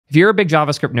If you're a big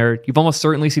JavaScript nerd, you've almost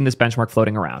certainly seen this benchmark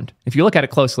floating around. If you look at it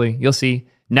closely, you'll see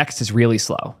Next is really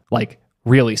slow, like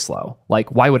really slow.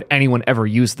 Like, why would anyone ever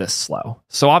use this slow?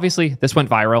 So obviously, this went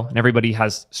viral and everybody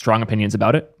has strong opinions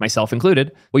about it, myself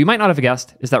included. What you might not have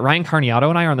guessed is that Ryan Carniato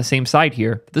and I are on the same side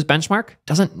here. This benchmark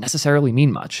doesn't necessarily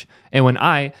mean much. And when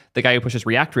I, the guy who pushes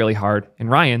React really hard, and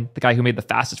Ryan, the guy who made the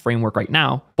fastest framework right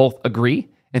now, both agree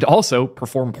and also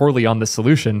perform poorly on this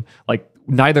solution, like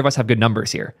neither of us have good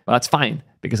numbers here. Well, that's fine,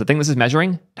 because the thing this is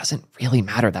measuring doesn't really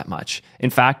matter that much. In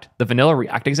fact, the vanilla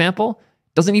React example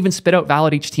doesn't even spit out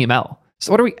valid HTML.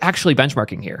 So what are we actually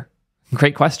benchmarking here?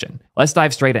 Great question. Let's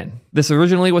dive straight in. This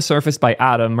originally was surfaced by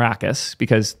Adam Rakis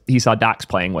because he saw Dax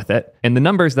playing with it. And the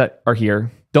numbers that are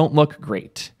here don't look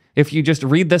great. If you just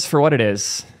read this for what it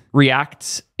is,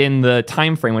 React in the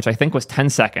time frame, which I think was 10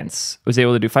 seconds, was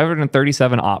able to do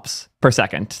 537 ops per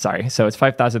second. Sorry, so it's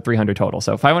 5,300 total.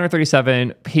 So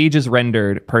 537 pages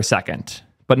rendered per second.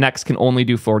 But Next can only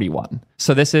do 41.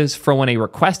 So this is for when a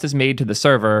request is made to the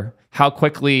server, how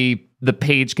quickly the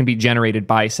page can be generated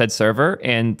by said server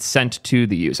and sent to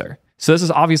the user. So this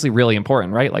is obviously really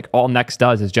important, right? Like all Next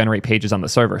does is generate pages on the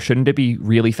server. Shouldn't it be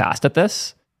really fast at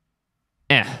this?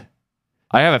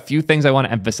 I have a few things I want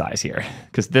to emphasize here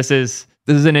because this is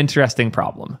an interesting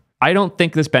problem. I don't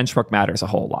think this benchmark matters a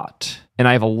whole lot. And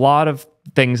I have a lot of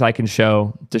things I can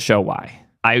show to show why.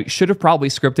 I should have probably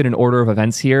scripted an order of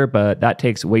events here, but that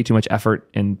takes way too much effort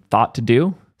and thought to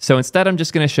do. So instead, I'm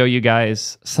just going to show you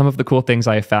guys some of the cool things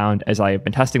I have found as I have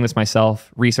been testing this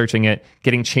myself, researching it,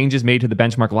 getting changes made to the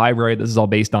benchmark library this is all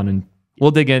based on, and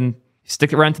we'll dig in.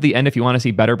 Stick around to the end if you want to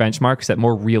see better benchmarks that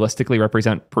more realistically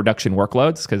represent production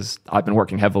workloads, because I've been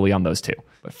working heavily on those too.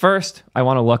 But first, I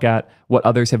want to look at what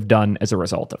others have done as a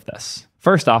result of this.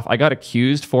 First off, I got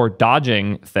accused for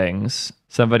dodging things.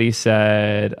 Somebody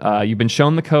said, you've been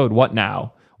shown the code, what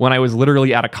now? When I was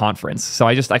literally at a conference. So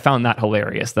I found that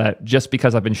hilarious, that just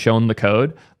because I've been shown the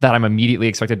code, that I'm immediately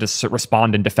expected to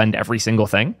respond and defend every single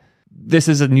thing. This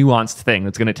is a nuanced thing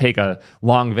that's going to take a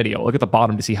long video. Look at the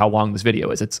bottom to see how long this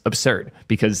video is. It's absurd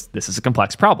because this is a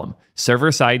complex problem.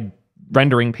 Server-side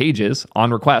rendering pages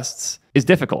on requests is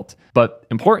difficult. But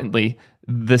importantly,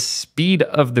 the speed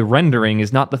of the rendering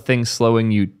is not the thing slowing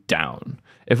you down.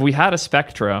 If we had a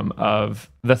spectrum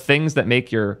of the things that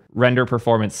make your render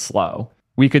performance slow,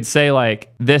 we could say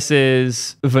like, this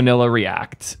is vanilla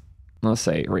React. Let's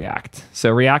say React.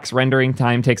 So React's rendering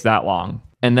time takes that long.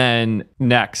 And then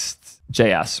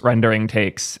next.js rendering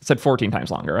takes, it said 14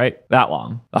 times longer, right? That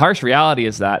long. The harsh reality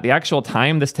is that the actual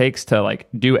time this takes to like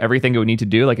do everything it would need to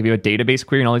do, like if you have a database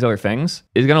query and all these other things,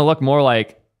 is going to look more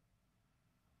like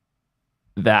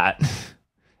that.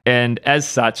 And as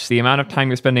such, the amount of time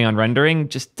you're spending on rendering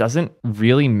just doesn't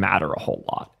really matter a whole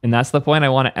lot. And that's the point I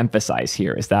want to emphasize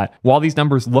here, is that while these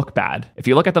numbers look bad, if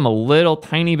you look at them a little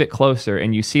tiny bit closer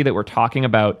and you see that we're talking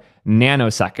about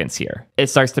nanoseconds here, it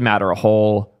starts to matter a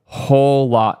whole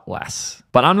lot less.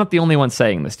 But I'm not the only one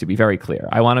saying this, to be very clear.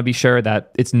 I want to be sure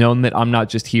that it's known that I'm not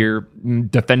just here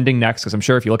defending Next, because I'm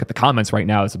sure if you look at the comments right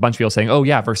now, it's a bunch of people saying, oh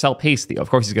yeah, Vercel pays Theo. Of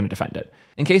course he's going to defend it.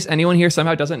 In case anyone here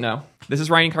somehow doesn't know, this is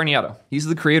Ryan Carniato. He's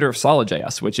the creator of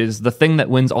Solid.js, which is the thing that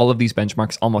wins all of these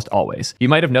benchmarks almost always. You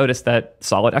might have noticed that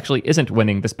Solid actually isn't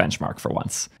winning this benchmark for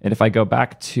once. And if I go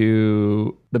back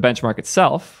to the benchmark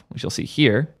itself, which you'll see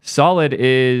here, Solid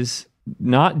is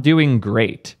not doing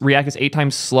great. React is 8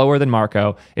 times slower than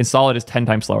Marco, and Solid is 10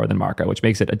 times slower than Marco, which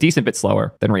makes it a decent bit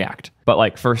slower than React. But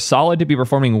like for Solid to be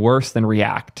performing worse than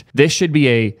React, this should be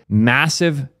a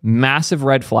massive, massive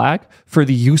red flag for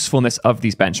the usefulness of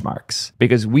these benchmarks.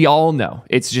 Because we all know,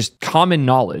 it's just common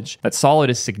knowledge that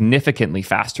Solid is significantly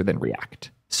faster than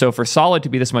React. So for Solid to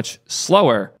be this much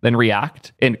slower than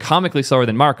React and comically slower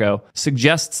than Marco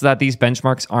suggests that these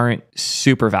benchmarks aren't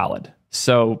super valid.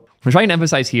 So what I'm trying to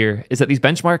emphasize here is that these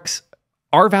benchmarks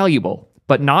are valuable,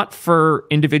 but not for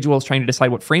individuals trying to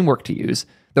decide what framework to use.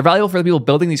 They're valuable for the people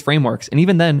building these frameworks, and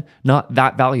even then, not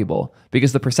that valuable,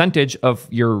 because the percentage of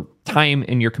your time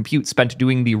and your compute spent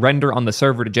doing the render on the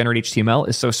server to generate HTML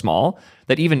is so small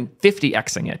that even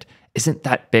 50xing it isn't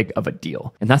that big of a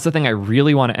deal. And that's the thing I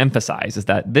really want to emphasize, is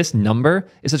that this number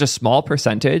is such a small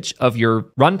percentage of your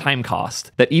runtime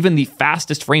cost that even the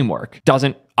fastest framework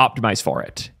doesn't optimize for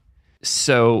it.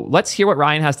 So let's hear what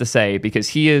Ryan has to say, because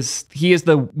he is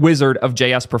the wizard of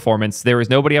JS performance. There is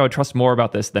nobody I would trust more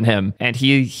about this than him. And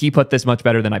he put this much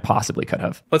better than I possibly could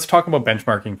have. Let's talk about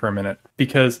benchmarking for a minute,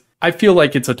 because I feel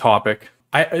like it's a topic.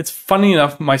 It's funny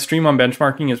enough, my stream on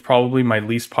benchmarking is probably my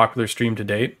least popular stream to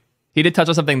date. He did touch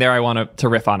on something there I want to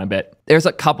riff on a bit. There's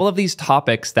a couple of these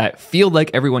topics that feel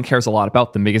like everyone cares a lot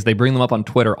about them because they bring them up on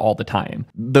Twitter all the time.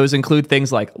 Those include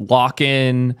things like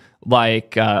lock-in,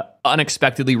 like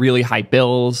unexpectedly really high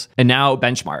bills, and now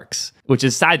benchmarks, which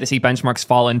is sad to see benchmarks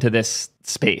fall into this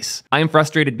space. I am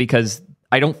frustrated because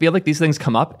I don't feel like these things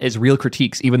come up as real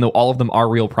critiques, even though all of them are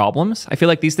real problems. I feel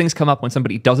like these things come up when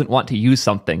somebody doesn't want to use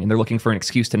something and they're looking for an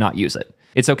excuse to not use it.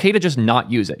 It's okay to just not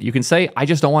use it. You can say, I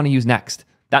just don't want to use Next.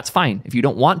 That's fine. If you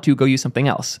don't want to, go use something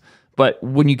else. But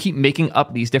when you keep making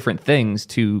up these different things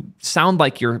to sound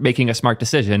like you're making a smart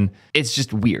decision, it's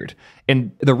just weird.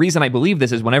 And the reason I believe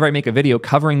this is whenever I make a video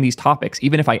covering these topics,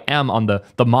 even if I am on the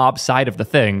mob side of the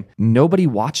thing, nobody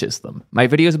watches them. My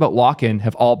videos about lock-in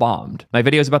have all bombed. My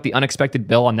videos about the unexpected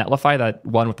bill on Netlify, that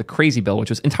one with the crazy bill, which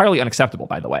was entirely unacceptable,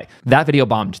 by the way, that video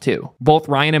bombed too. Both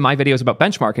Ryan and my videos about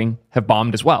benchmarking have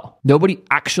bombed as well. Nobody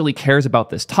actually cares about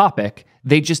this topic.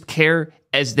 They just care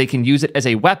as they can use it as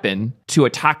a weapon to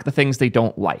attack the things they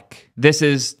don't like. This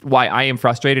is why I am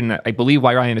frustrated, and I believe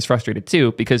why Ryan is frustrated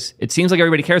too, because it seems like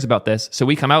everybody cares about this, so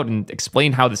we come out and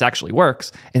explain how this actually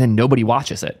works, and then nobody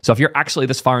watches it. So if you're actually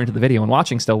this far into the video and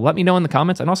watching still, let me know in the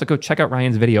comments, and also go check out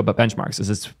Ryan's video about benchmarks, as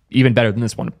it's even better than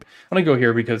this one. I'm gonna go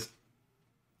here because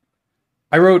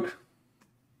I wrote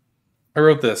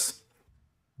this.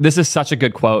 This is such a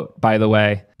good quote, by the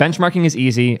way. Benchmarking is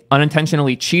easy.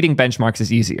 Unintentionally cheating benchmarks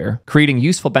is easier. Creating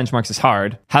useful benchmarks is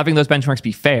hard. Having those benchmarks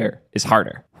be fair is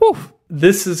harder. Whew.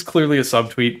 This is clearly a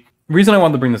subtweet. The reason I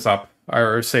wanted to bring this up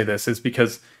or say this is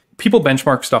because people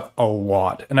benchmark stuff a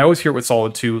lot. And I always hear it with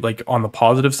Solid too, like on the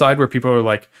positive side where people are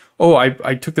like, oh,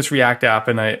 I took this React app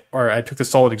and I took the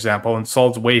Solid example and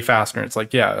Solid's way faster. And it's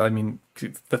like, yeah, I mean,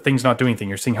 the thing's not doing anything.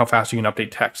 You're seeing how fast you can update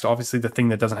text. Obviously, the thing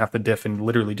that doesn't have the diff and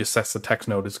literally just sets the text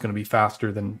node is going to be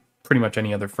faster than pretty much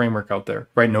any other framework out there,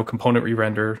 right? No component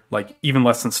re-render, like even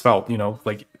less than Svelte,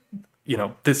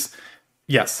 this,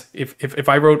 yes. If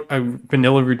I wrote a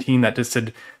vanilla routine that just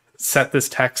said, set this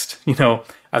text,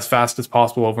 as fast as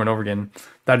possible over and over again,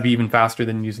 that'd be even faster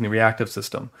than using the reactive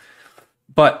system.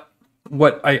 But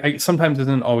what I sometimes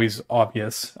isn't always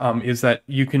obvious is that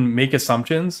you can make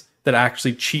assumptions that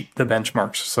actually cheat the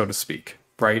benchmarks, so to speak,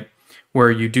 right?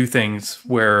 Where you do things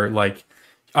where like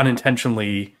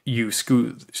unintentionally you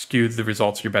skew the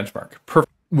results of your benchmark.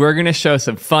 We're going to show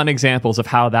some fun examples of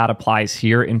how that applies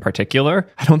here in particular.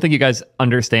 I don't think you guys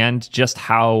understand just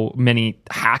how many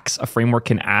hacks a framework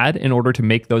can add in order to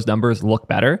make those numbers look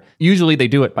better. Usually they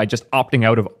do it by just opting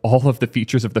out of all of the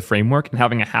features of the framework and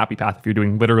having a happy path if you're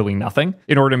doing literally nothing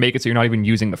in order to make it so you're not even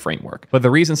using the framework. But the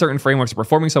reason certain frameworks are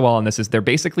performing so well on this is they're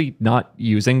basically not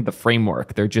using the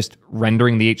framework. They're just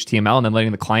rendering the HTML and then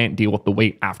letting the client deal with the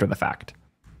weight after the fact.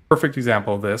 Perfect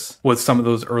example of this was some of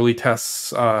those early tests,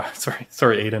 sorry,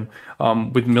 Aiden,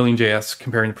 with Million.js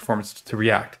comparing the performance to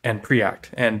React and Preact.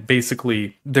 And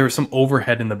basically, there was some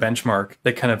overhead in the benchmark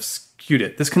that kind of skewed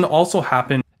it. This can also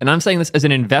happen. And I'm saying this as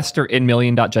an investor in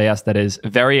Million.js that is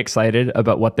very excited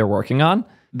about what they're working on.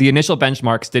 The initial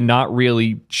benchmarks did not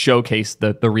really showcase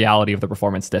the reality of the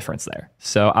performance difference there.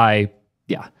 So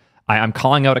I'm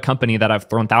calling out a company that I've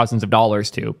thrown thousands of dollars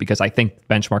to because I think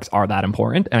benchmarks are that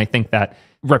important. And I think that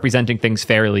representing things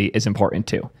fairly is important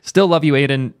too. Still love you,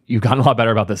 Aiden. You've gotten a lot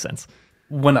better about this since.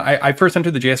 When I first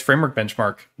entered the JS framework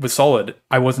benchmark with Solid,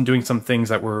 I wasn't doing some things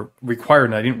that were required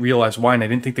and I didn't realize why, and I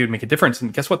didn't think they would make a difference.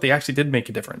 And guess what? They actually did make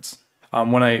a difference.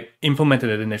 When I implemented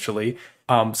it initially,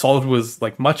 Solid was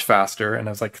like much faster. And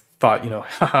I was like,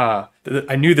 haha,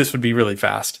 I knew this would be really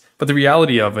fast. But the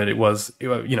reality of it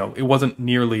wasn't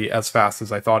nearly as fast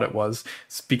as I thought it was.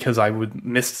 It's because I would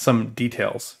miss some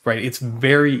details, right? It's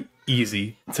very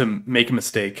easy to make a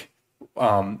mistake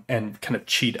and kind of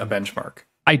cheat a benchmark.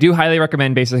 I do highly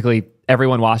recommend basically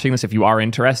everyone watching this, if you are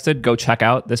interested, go check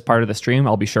out this part of the stream.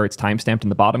 I'll be sure it's timestamped in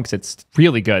the bottom because it's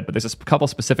really good. But there's a couple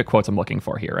specific quotes I'm looking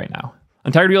for here right now.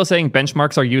 I'm tired of people saying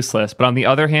benchmarks are useless, but on the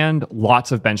other hand,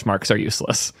 lots of benchmarks are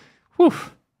useless. Whew,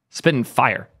 spitting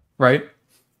fire. Right?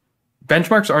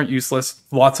 Benchmarks aren't useless.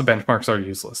 Lots of benchmarks are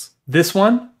useless. This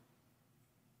one,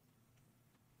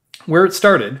 where it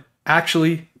started,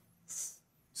 actually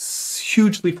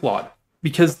hugely flawed.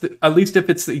 Because at least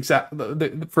if it's the exact,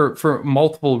 for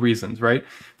multiple reasons, right?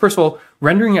 First of all,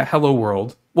 rendering a hello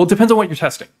world, well, it depends on what you're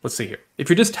testing. Let's see here. If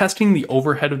you're just testing the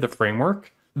overhead of the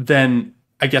framework, then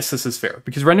I guess this is fair.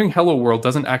 Because rendering hello world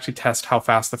doesn't actually test how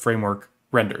fast the framework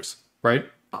renders, right?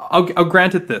 I'll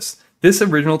grant it this. This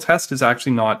original test is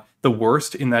actually not the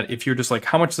worst in that if you're just like,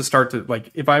 how much to start to, like,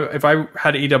 if I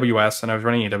had AWS and I was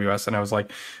running AWS and I was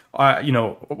like,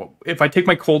 if I take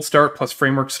my cold start plus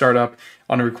framework startup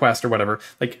on a request or whatever,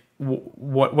 like,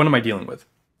 what am I dealing with?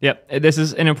 Yep, this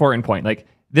is an important point. Like,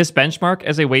 this benchmark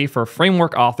as a way for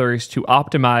framework authors to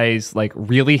optimize like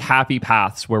really happy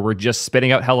paths where we're just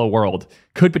spitting out hello world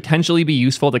could potentially be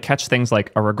useful to catch things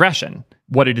like a regression.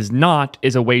 What it is not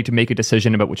is a way to make a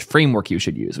decision about which framework you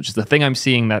should use, which is the thing I'm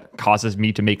seeing that causes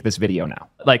me to make this video now.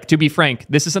 Like, to be frank,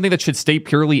 this is something that should stay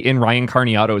purely in Ryan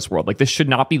Carniato's world. Like, this should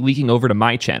not be leaking over to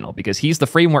my channel because he's the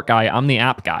framework guy, I'm the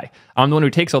app guy. I'm the one who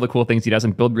takes all the cool things he does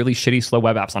and build really shitty, slow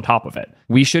web apps on top of it.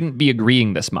 We shouldn't be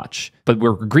agreeing this much, but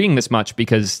we're agreeing this much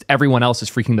because everyone else is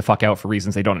freaking the fuck out for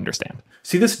reasons they don't understand.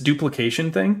 See this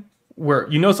duplication thing? Where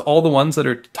you notice all the ones that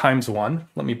are ×1,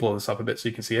 let me blow this up a bit so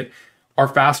you can see it, are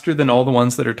faster than all the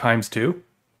ones that are ×2.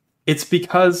 It's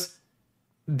because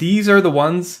these are the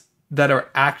ones that are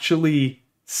actually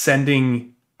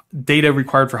sending data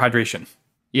required for hydration.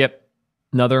 Yep.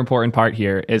 Another important part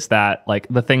here is that like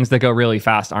the things that go really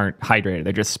fast aren't hydrated.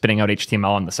 They're just spitting out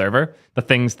HTML on the server. The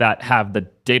things that have the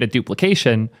data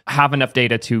duplication have enough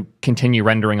data to continue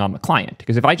rendering on the client.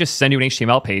 Because if I just send you an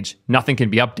HTML page, nothing can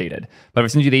be updated. But if I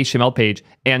send you the HTML page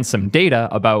and some data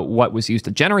about what was used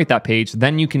to generate that page,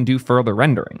 then you can do further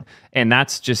rendering. And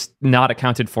that's just not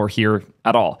accounted for here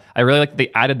at all. I really like that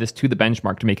they added this to the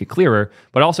benchmark to make it clearer,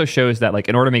 but it also shows that like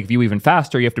in order to make Vue even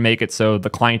faster, you have to make it so the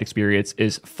client experience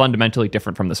is fundamentally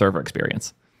different from the server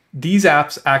experience. These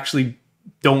apps actually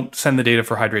don't send the data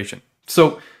for hydration.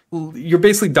 So you're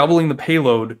basically doubling the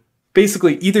payload.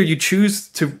 Basically, either you choose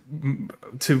to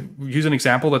use an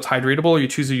example that's hydratable or you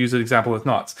choose to use an example that's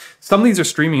not. Some of these are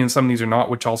streaming and some of these are not,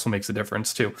 which also makes a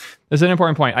difference too. This is an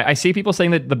important point. I see people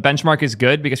saying that the benchmark is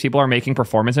good because people are making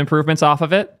performance improvements off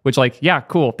of it, which like, yeah,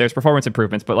 cool, there's performance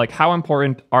improvements, but like how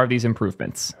important are these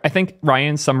improvements? I think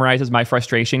Ryan summarizes my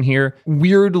frustration here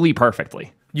weirdly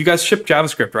perfectly. You guys ship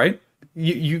JavaScript, right?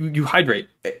 You hydrate.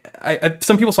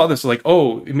 Some people saw this like,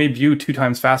 oh, it made Vue 2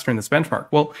 times faster in this benchmark.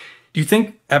 Well, do you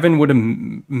think Evan would have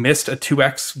missed a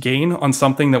 2x gain on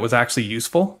something that was actually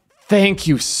useful? Thank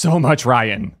you so much,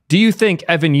 Ryan. Do you think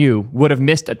Evan You would have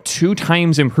missed a 2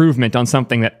 times improvement on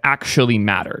something that actually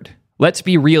mattered? Let's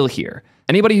be real here.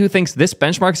 Anybody who thinks this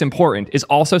benchmark's important is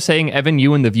also saying Evan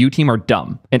You and the Vue team are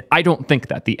dumb. And I don't think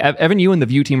that. The Evan You and the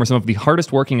Vue team are some of the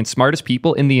hardest working and smartest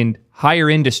people in the entire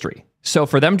industry. So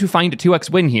for them to find a 2x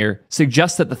win here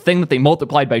suggests that the thing that they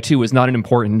multiplied by 2 is not an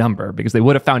important number because they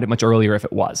would have found it much earlier if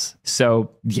it was. So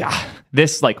yeah,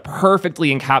 this like perfectly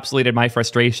encapsulated my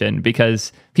frustration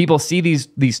because people see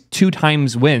these 2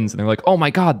 times wins and they're like, oh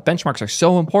my God, benchmarks are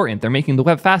so important. They're making the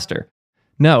web faster.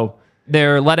 No,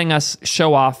 they're letting us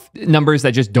show off numbers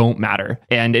that just don't matter.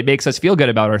 And it makes us feel good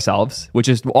about ourselves, which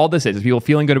is all this is people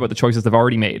feeling good about the choices they've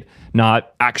already made,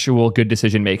 not actual good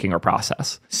decision making or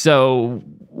process. So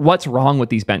what's wrong with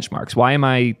these benchmarks? Why am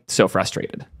I so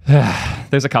frustrated?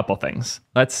 There's a couple things.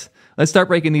 Let's start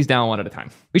breaking these down one at a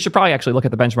time. We should probably actually look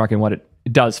at the benchmark and what it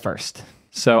does first.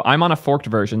 So I'm on a forked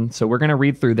version, so we're going to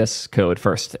read through this code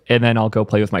first, and then I'll go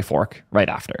play with my fork right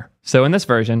after. So in this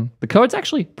version, the code's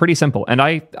actually pretty simple, and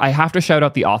I have to shout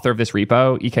out the author of this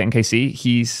repo, EKNKC.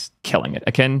 He's killing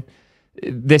it.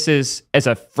 This is, as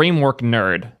a framework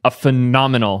nerd, a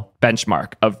phenomenal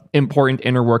benchmark of important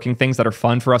inner working things that are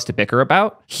fun for us to bicker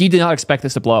about. He did not expect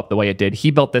this to blow up the way it did.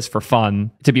 He built this for fun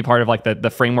to be part of like the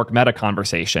framework meta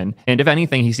conversation. And if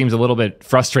anything, he seems a little bit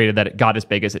frustrated that it got as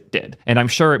big as it did. And I'm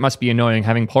sure it must be annoying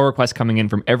having pull requests coming in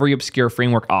from every obscure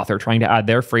framework author trying to add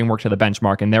their framework to the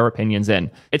benchmark and their opinions in.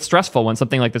 It's stressful when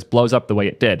something like this blows up the way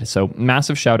it did. So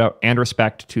massive shout out and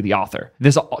respect to the author.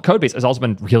 This code base has also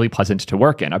been really pleasant to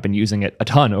work in. I've been using it a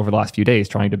ton over the last few days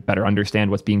trying to better understand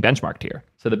what's being benchmarked here.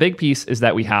 So the big piece is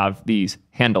that we have these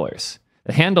handlers.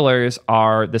 The handlers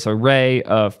are this array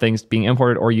of things being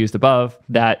imported or used above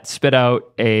that spit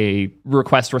out a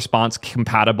request response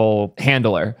compatible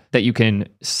handler that you can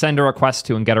send a request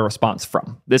to and get a response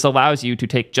from. This allows you to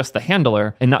take just the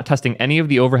handler and not testing any of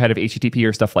the overhead of HTTP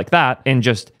or stuff like that and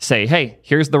just say, hey,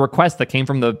 here's the request that came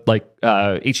from the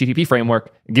HTTP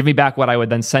framework. Give me back what I would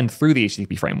then send through the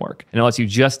HTTP framework. And it lets you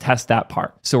just test that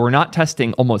part. So we're not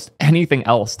testing almost anything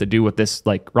else to do with this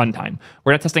like runtime.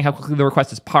 We're not testing how quickly the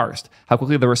request is parsed, how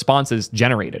quickly the response is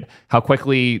generated, how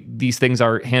quickly these things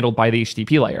are handled by the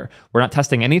HTTP layer. We're not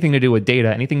testing anything to do with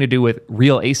data, anything to do with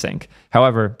real async.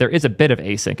 However, there is a bit of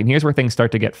async, and here's where things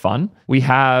start to get fun. We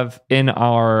have in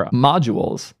our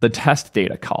modules the test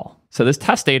data call. So this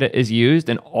test data is used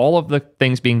in all of the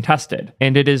things being tested,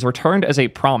 and it is returned as a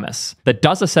promise that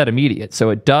does a set immediate. So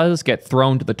it does get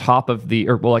thrown to the top of the,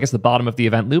 or well, I guess the bottom of the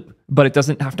event loop, but it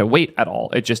doesn't have to wait at all.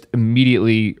 It just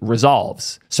immediately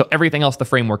resolves. So everything else the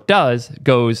framework does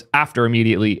goes after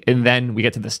immediately, and then we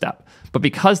get to this step. But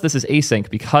because this is async,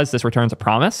 because this returns a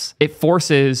promise, it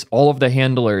forces all of the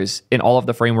handlers in all of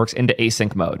the frameworks into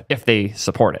async mode if they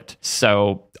support it.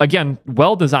 So again,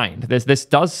 well designed. This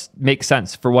does make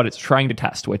sense for what it's trying to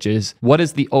test, which is what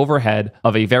is the overhead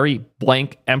of a very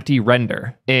blank, empty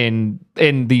render in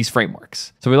these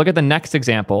frameworks. So we look at the next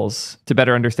examples to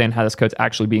better understand how this code's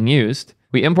actually being used.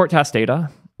 We import test data.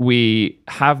 We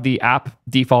have the app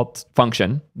default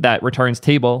function that returns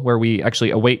table where we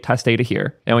actually await test data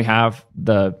here. And we have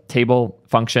the table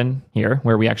function here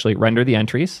where we actually render the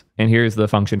entries. And here's the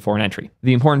function for an entry.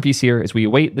 The important piece here is we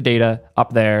await the data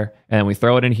up there and we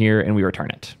throw it in here and we return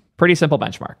it. Pretty simple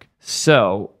benchmark.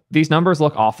 So these numbers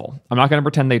look awful. I'm not going to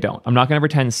pretend they don't. I'm not going to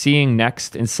pretend seeing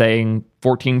next and saying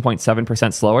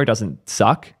 14.7% slower doesn't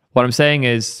suck. What I'm saying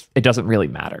is it doesn't really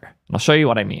matter. And I'll show you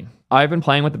what I mean. I've been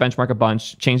playing with the benchmark a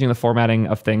bunch, changing the formatting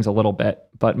of things a little bit,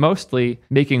 but mostly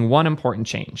making one important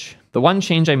change. The one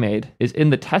change I made is in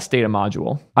the test data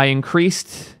module, I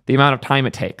increased the amount of time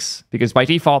it takes because by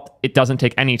default, it doesn't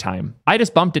take any time. I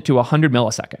just bumped it to 100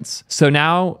 milliseconds. So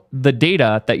now the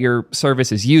data that your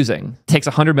service is using takes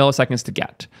 100 milliseconds to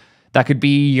get. That could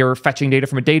be you're fetching data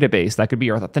from a database. That could be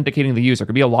you're authenticating the user. It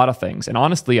could be a lot of things. And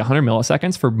honestly, 100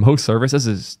 milliseconds for most services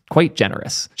is quite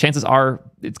generous. Chances are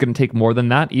it's going to take more than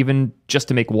that, even just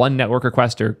to make one network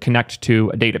request or connect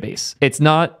to a database. It's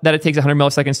not that it takes 100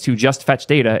 milliseconds to just fetch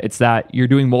data. It's that you're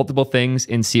doing multiple things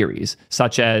in series,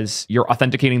 such as you're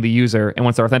authenticating the user. And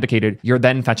once they're authenticated, you're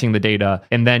then fetching the data,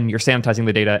 and then you're sanitizing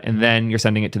the data, and then you're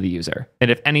sending it to the user. And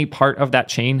if any part of that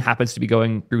chain happens to be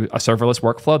going through a serverless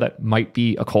workflow that might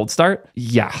be a cold start,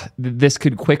 this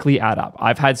could quickly add up.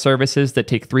 I've had services that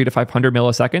take 300 to 500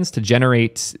 milliseconds to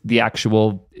generate the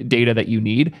actual data that you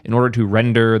need in order to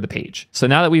render the page. So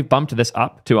now that we've bumped this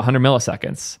up to 100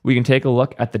 milliseconds, we can take a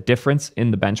look at the difference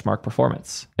in the benchmark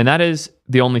performance. And that is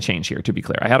the only change here, to be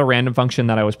clear. I had a random function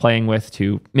that I was playing with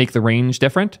to make the range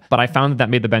different, but I found that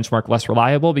made the benchmark less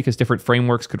reliable because different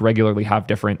frameworks could regularly have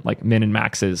different like min and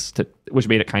maxes, which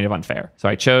made it kind of unfair. So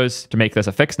I chose to make this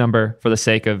a fixed number for the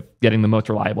sake of getting the most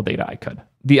reliable data I could.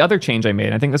 The other change I made,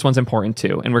 and I think this one's important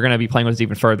too, and we're going to be playing with this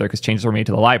even further because changes were made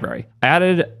to the library. I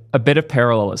added a bit of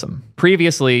parallelism.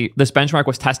 Previously, this benchmark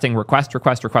was testing request,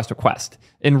 request, request, request.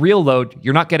 In real load,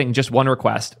 you're not getting just one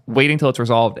request, waiting till it's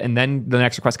resolved, and then the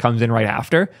next request comes in right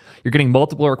after. You're getting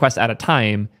multiple requests at a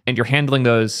time, and you're handling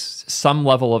those some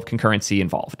level of concurrency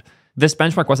involved. This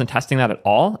benchmark wasn't testing that at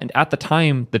all, and at the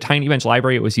time, the TinyBench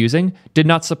library it was using did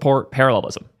not support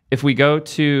parallelism. If we go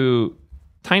to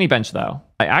TinyBench though,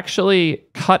 I actually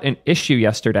cut an issue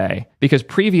yesterday because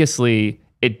previously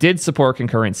it did support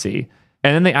concurrency,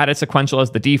 and then they added sequential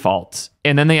as the default,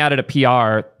 and then they added a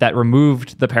PR that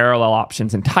removed the parallel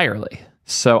options entirely.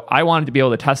 So I wanted to be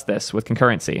able to test this with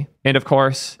concurrency. And of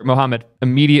course, Mohammed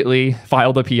immediately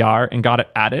filed a PR and got it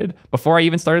added before I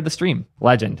even started the stream.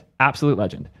 Legend, absolute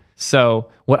legend. So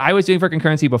what I was doing for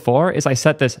concurrency before is I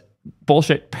set this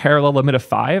bullshit parallel limit of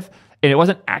 5, and it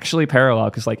wasn't actually parallel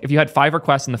because like if you had 5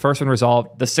 requests and the first one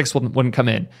resolved, the 6th one wouldn't come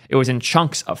in. It was in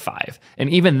chunks of 5.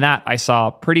 And even that I saw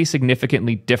pretty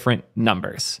significantly different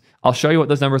numbers. I'll show you what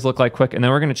those numbers look like quick, and then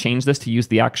we're going to change this to use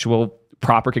the actual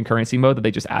proper concurrency mode that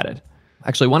they just added.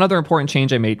 Actually, one other important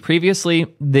change I made previously,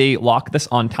 they lock this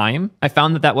on time. I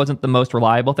found that wasn't the most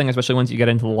reliable thing, especially once you get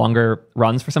into the longer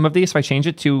runs for some of these. So I changed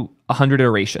it to 100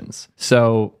 iterations.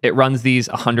 So it runs these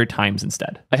 100 times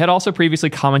instead. I had also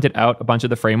previously commented out a bunch of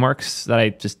the frameworks that I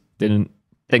just didn't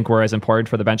think were as important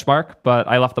for the benchmark, but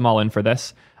I left them all in for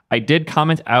this. I did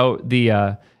comment out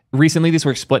the... Recently, these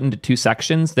were split into 2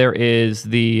 sections. There is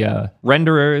the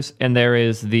renderers and there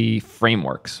is the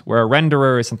frameworks, where a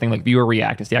renderer is something like Vue or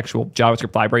React. It's the actual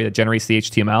JavaScript library that generates the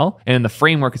HTML. And then the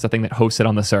framework is the thing that hosts it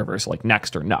on the servers, like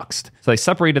Next or Nuxt. So they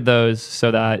separated those so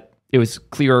that it was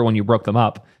clearer when you broke them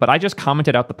up. But I just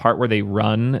commented out the part where they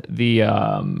run the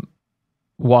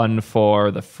one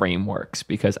for the frameworks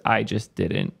because I just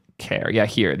didn't care. Yeah,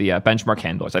 here, the benchmark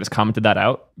handlers. I just commented that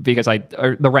out because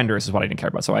the renders is what I didn't care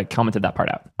about. So I commented that part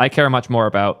out. I care much more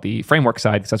about the framework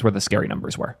side because that's where the scary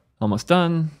numbers were. Almost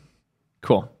done.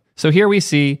 Cool. So here we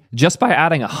see just by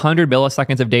adding 100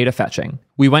 milliseconds of data fetching,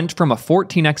 we went from a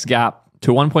 14x gap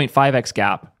to 1.5x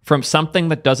gap from something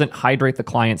that doesn't hydrate the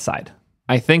client side.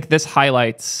 I think this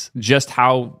highlights just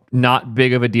how not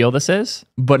big of a deal this is.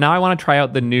 But now I want to try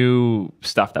out the new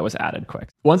stuff that was added quick.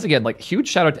 Once again, like huge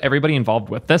shout out to everybody involved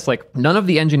with this. Like none of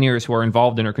the engineers who are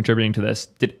involved in or contributing to this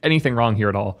did anything wrong here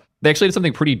at all. They actually did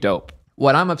something pretty dope.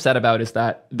 What I'm upset about is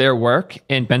that their work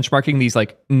in benchmarking these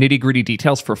like nitty-gritty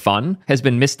details for fun has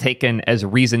been mistaken as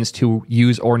reasons to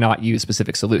use or not use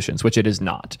specific solutions, which it is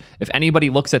not. If anybody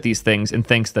looks at these things and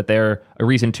thinks that they're a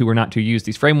reason to or not to use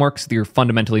these frameworks, you're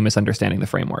fundamentally misunderstanding the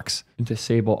frameworks. And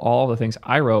disable all the things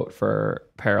I wrote for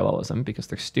parallelism because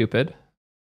they're stupid.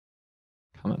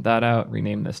 Comment that out,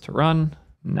 rename this to run.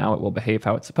 Now it will behave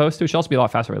how it's supposed to. It should also be a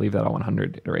lot faster if I leave that on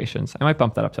 100 iterations. I might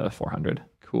bump that up to 400.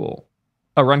 Cool.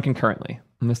 Oh, run concurrently.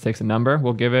 And this takes a number.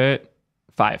 We'll give it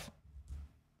 5.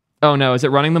 Oh no, is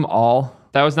it running them all?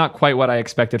 That was not quite what I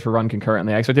expected for run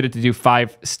concurrently. I expected it to do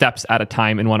 5 steps at a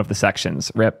time in one of the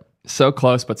sections. Rip. So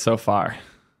close, but so far.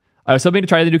 I was hoping to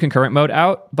try to do concurrent mode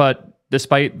out, but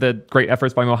despite the great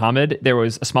efforts by Mohammed, there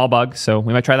was a small bug. So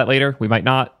we might try that later. We might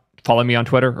not. Follow me on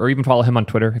Twitter, or even follow him on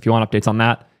Twitter if you want updates on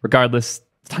that. Regardless,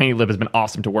 TinyLib has been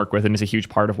awesome to work with and is a huge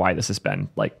part of why this has been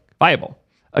viable.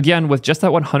 Again, with just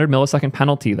that 100 millisecond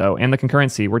penalty though, and the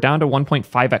concurrency, we're down to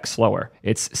 1.5x slower.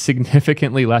 It's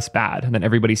significantly less bad than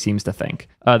everybody seems to think.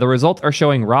 The results are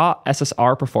showing raw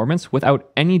SSR performance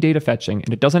without any data fetching,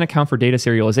 and it doesn't account for data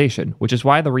serialization, which is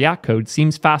why the React code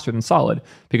seems faster than Solid,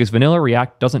 because vanilla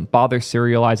React doesn't bother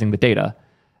serializing the data.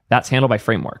 That's handled by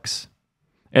frameworks.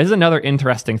 This is another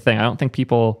interesting thing I don't think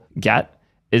people get,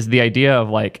 is the idea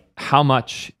of how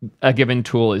much a given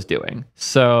tool is doing.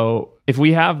 So if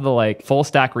we have the full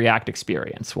stack React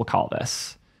experience, we'll call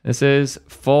this. This is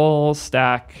full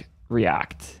stack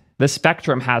React. The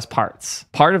spectrum has parts.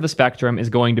 Part of the spectrum is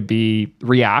going to be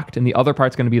React, and the other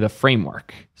part's going to be the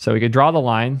framework. So we could draw the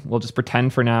line. We'll just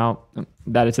pretend for now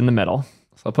that it's in the middle.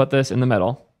 So I'll put this in the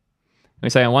middle. We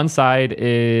say on one side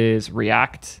is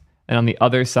React, and on the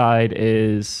other side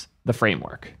is the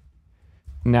framework.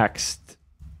 Next,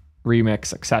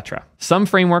 Remix, etc. Some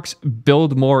frameworks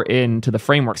build more into the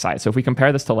framework side. So if we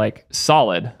compare this to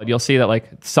Solid, you'll see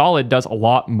that Solid does a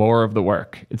lot more of the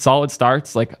work. Solid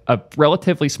starts a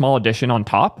relatively small addition on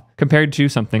top compared to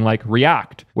something like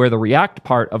React, where the React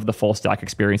part of the full stack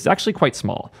experience is actually quite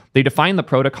small. They define the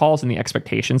protocols and the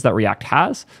expectations that React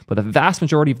has, but the vast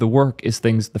majority of the work is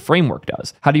things the framework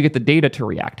does. How do you get the data to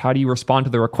React? How do you respond to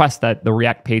the requests that the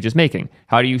React page is making?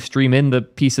 How do you stream in the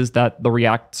pieces that the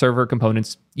React server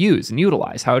components use and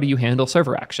utilize? How do you handle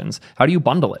server actions? How do you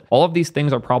bundle it? All of these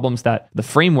things are problems that the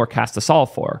framework has to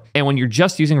solve for. And when you're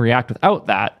just using React without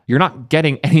that, you're not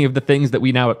getting any of the things that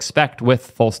we now expect with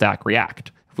full stack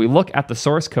React. If we look at the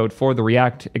source code for the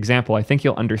React example, I think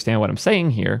you'll understand what I'm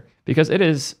saying here, because it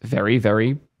is very,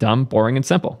 very dumb, boring, and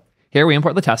simple. Here we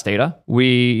import the test data.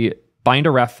 We bind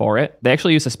a ref for it. They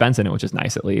actually use suspense in it, which is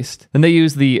nice at least. Then they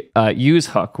use the use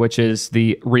hook, which is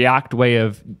the React way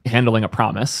of handling a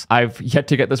promise. I've yet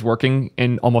to get this working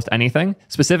in almost anything.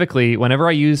 Specifically, whenever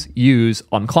I use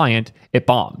on client, it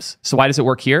bombs. So why does it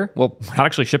work here? Well, we're not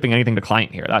actually shipping anything to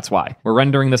client here. That's why. We're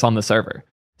rendering this on the server.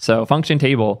 So function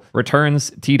table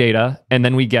returns T data, and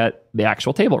then we get the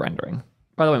actual table rendering.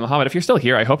 By the way, Mohammed, if you're still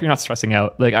here, I hope you're not stressing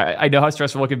out. I know how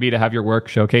stressful it can be to have your work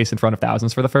showcased in front of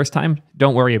thousands for the first time.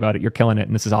 Don't worry about it. You're killing it,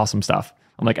 and this is awesome stuff.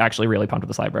 I'm actually really pumped with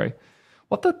this library.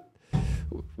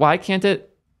 Why can't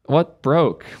it? What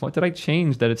broke? What did I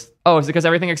change that it's... Oh, is it because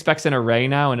everything expects an array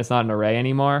now and it's not an array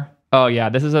anymore? Oh yeah,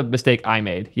 this is a mistake I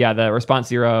made. Yeah, the response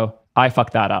 0, I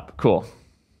fucked that up. Cool.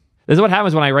 This is what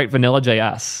happens when I write vanilla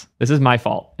JS. This is my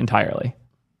fault entirely.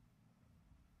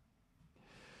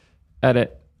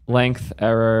 Edit. Length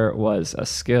error was a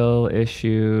skill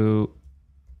issue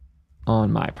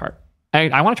on my part.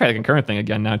 I want to try the concurrent thing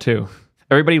again now too.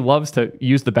 Everybody loves to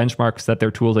use the benchmarks that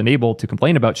their tools enable to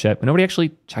complain about shit, but nobody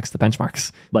actually checks the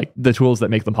benchmarks, the tools that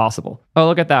make them possible. Oh,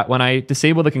 look at that. When I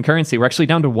disable the concurrency, we're actually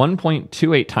down to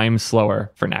 1.28 times slower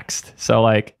for next.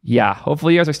 So yeah,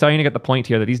 hopefully you guys are starting to get the point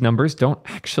here that these numbers don't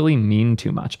actually mean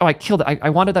too much. Oh, I killed it. I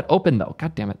wanted that open though.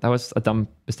 God damn it. That was a dumb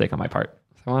mistake on my part.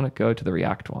 So I want to go to the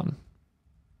React one.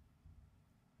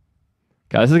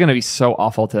 God, this is going to be so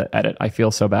awful to edit. I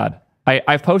feel so bad.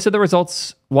 I've posted the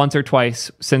results once or twice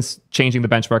since changing the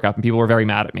benchmark up, and people were very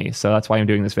mad at me. So that's why I'm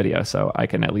doing this video, so I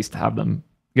can at least have them,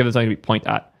 give them something to point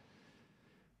at.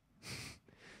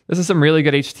 This is some really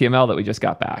good HTML that we just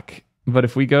got back. But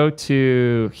if we go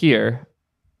to here,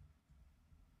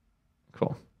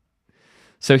 cool.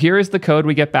 So here is the code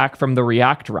we get back from the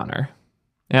React runner.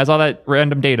 It has all that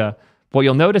random data. What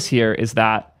you'll notice here is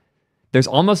that there's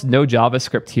almost no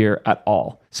JavaScript here at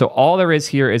all. So all there is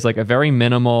here is a very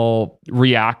minimal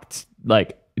React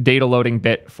data loading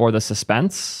bit for the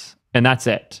suspense, and that's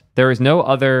it. There is no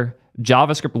other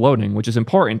JavaScript loading, which is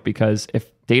important because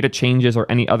if data changes or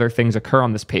any other things occur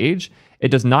on this page, it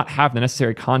does not have the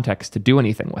necessary context to do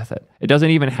anything with it. It doesn't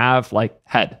even have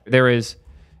head. There is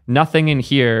nothing in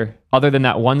here other than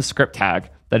that one script tag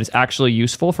that is actually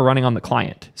useful for running on the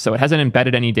client. So it hasn't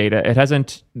embedded any data. It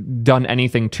hasn't done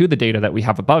anything to the data that we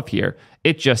have above here.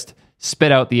 It just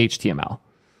spit out the HTML.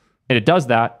 And it does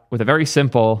that with a very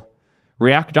simple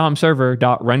React DOM server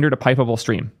dot render to pipeable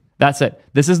stream. That's it.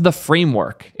 This is the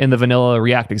framework in the vanilla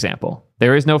React example.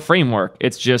 There is no framework.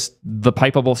 It's just the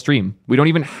pipeable stream. We don't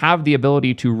even have the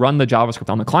ability to run the JavaScript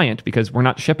on the client because we're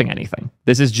not shipping anything.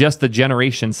 This is just the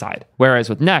generation side. Whereas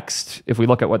with Next, if we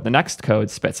look at what the Next code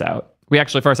spits out, we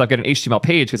actually first off get an HTML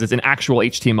page because it's an actual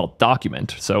HTML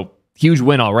document. So huge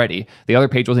win already. The other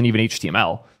page wasn't even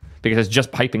HTML because it's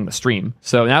just piping the stream.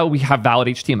 So now we have valid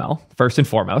HTML first and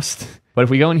foremost. But if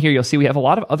we go in here, you'll see we have a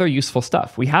lot of other useful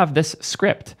stuff. We have this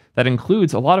script that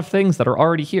includes a lot of things that are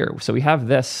already here. So we have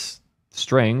this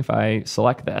string. If I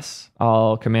select this,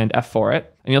 I'll Command F for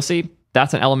it, and you'll see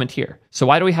that's an element here. So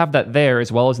why do we have that there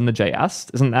as well as in the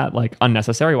JS? Isn't that like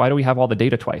unnecessary? Why do we have all the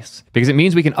data twice? Because it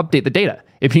means we can update the data.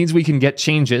 It means we can get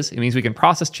changes. It means we can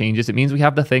process changes. It means we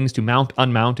have the things to mount,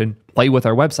 unmount, and play with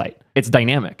our website. It's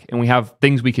dynamic and we have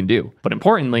things we can do. But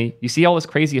importantly, you see all this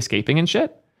crazy escaping and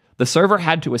shit? The server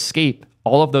had to escape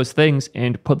all of those things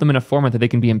and put them in a format that they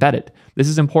can be embedded. This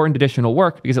is important additional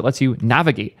work because it lets you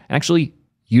navigate and actually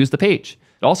use the page.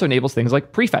 It also enables things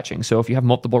like prefetching. So if you have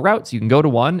multiple routes, you can go to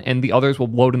one and the others will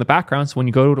load in the background. So when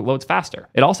you go to it, it loads faster.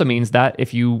 It also means that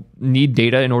if you need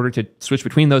data in order to switch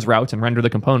between those routes and render the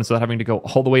components without having to go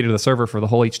all the way to the server for the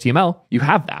whole HTML, you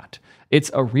have that.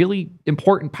 It's a really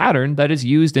important pattern that is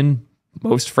used in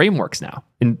most frameworks now.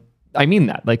 And I mean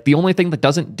that. Like the only thing that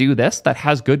doesn't do this, that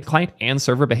has good client and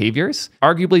server behaviors,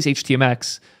 arguably is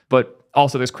HTMX, but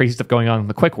also there's crazy stuff going on in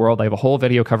the Quick world. I have a whole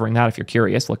video covering that if you're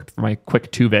curious. Look for my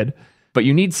Quick 2 vid. But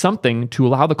you need something to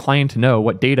allow the client to know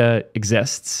what data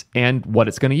exists and what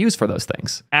it's going to use for those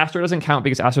things. Astro doesn't count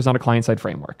because Astro is not a client-side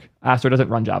framework. Astro doesn't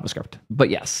run JavaScript. But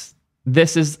yes,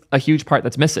 this is a huge part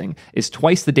that's missing, is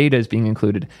twice the data is being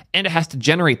included, and it has to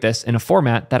generate this in a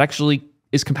format that actually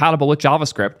is compatible with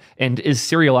JavaScript and is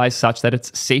serialized such that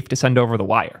it's safe to send over the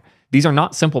wire. These are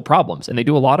not simple problems, and they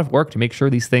do a lot of work to make sure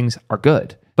these things are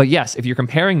good. But yes, if you're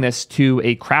comparing this to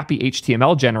a crappy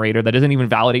HTML generator that isn't even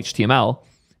valid HTML,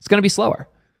 it's going to be slower.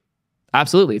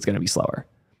 Absolutely, it's going to be slower.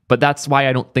 But that's why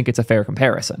I don't think it's a fair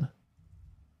comparison.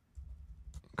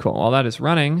 Cool, while that is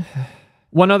running.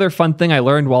 One other fun thing I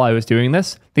learned while I was doing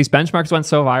this, these benchmarks went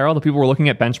so viral that people were looking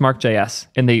at benchmark.js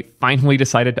and they finally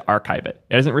decided to archive it.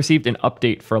 It hasn't received an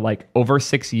update for like over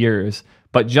 6 years,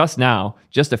 but just now,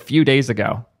 just a few days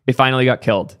ago, it finally got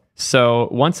killed. So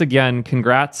once again,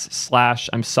 congrats /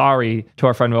 I'm sorry to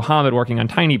our friend Mohammed working on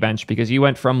TinyBench because you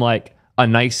went from like a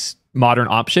nice modern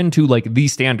option to like the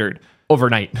standard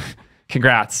overnight.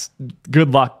 Congrats.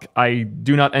 Good luck. I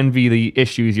do not envy the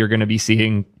issues you're going to be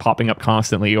seeing popping up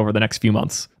constantly over the next few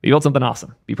months. You built something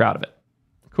awesome. Be proud of it.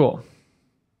 Cool.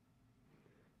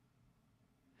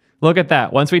 Look at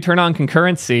that. Once we turn on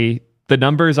concurrency, the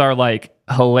numbers are like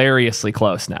hilariously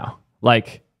close now.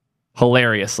 Like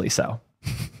hilariously so.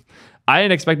 I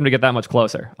didn't expect them to get that much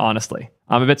closer, honestly.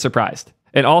 I'm a bit surprised.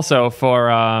 And also for,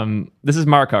 this is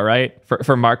Marco, right?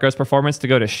 For Marco's performance to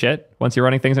go to shit once you're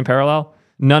running things in parallel,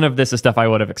 none of this is stuff I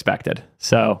would have expected.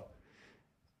 So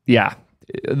yeah,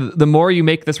 the more you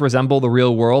make this resemble the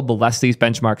real world, the less these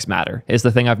benchmarks matter, is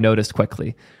the thing I've noticed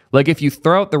quickly. Like if you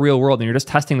throw out the real world and you're just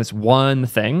testing this one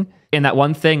thing, and that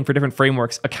one thing for different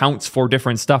frameworks accounts for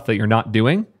different stuff that you're not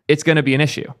doing, it's going to be an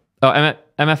issue. Oh,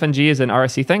 MFNG is an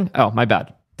RSC thing? Oh, my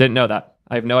bad. Didn't know that.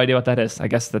 I have no idea what that is. I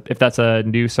guess that if that's a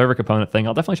new server component thing,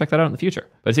 I'll definitely check that out in the future.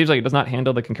 But it seems like it does not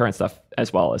handle the concurrent stuff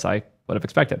as well as I would have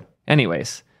expected.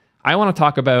 Anyways, I want to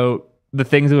talk about the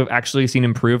things that we've actually seen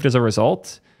improved as a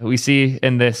result. We see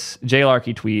in this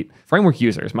JLarky tweet, framework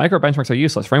users, micro benchmarks are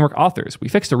useless. Framework authors, we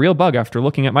fixed a real bug after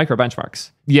looking at micro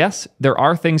benchmarks. Yes, there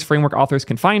are things framework authors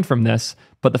can find from this,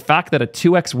 but the fact that a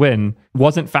 2x win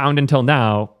wasn't found until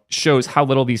now shows how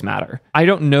little these matter. I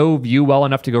don't know Vue well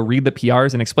enough to go read the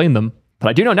PRs and explain them, but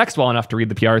I do know Next well enough to read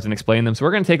the PRs and explain them. So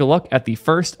we're going to take a look at the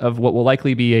first of what will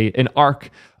likely be an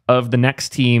arc of the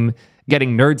Next team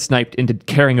getting nerd sniped into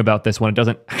caring about this when it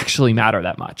doesn't actually matter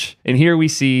that much. And here we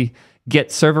see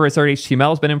get server assert HTML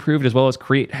has been improved, as well as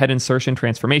create head insertion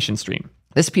transformation stream.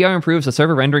 This PR improves the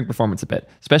server rendering performance a bit,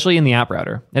 especially in the app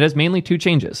router. It has mainly two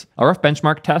changes: a rough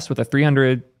benchmark test with a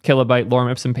 300 kilobyte lorem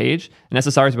ipsum page, and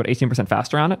SSR is about 18%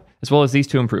 faster on it, as well as these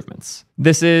two improvements.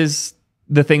 This is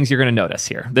the things you're going to notice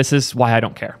here. This is why I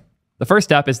don't care. The first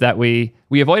step is that we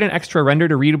avoid an extra render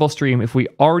to readable stream if we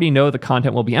already know the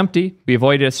content will be empty. We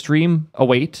avoided a stream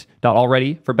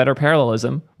await.already for better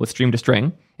parallelism with stream to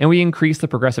string, and we increase the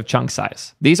progressive chunk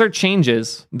size. These are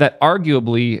changes that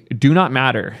arguably do not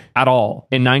matter at all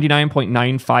in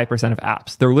 99.95% of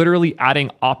apps. They're literally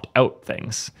adding opt-out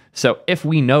things. So if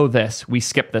we know this, we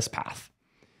skip this path.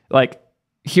 Like,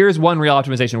 here's one real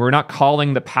optimization. We're not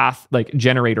calling the path like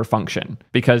generator function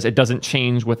because it doesn't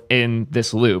change within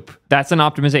this loop. That's an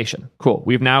optimization. Cool.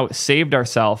 We've now saved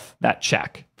ourselves that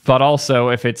check But also,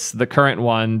 if it's the current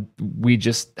one, we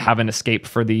just have an escape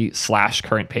for the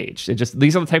 /current page.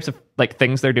 These are the types of like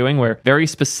things they're doing where very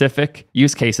specific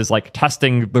use cases like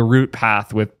testing the root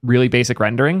path with really basic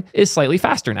rendering is slightly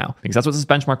faster now, because that's what this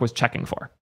benchmark was checking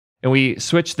for. And we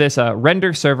switch this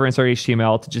render server insert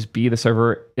HTML to just be the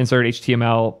server insert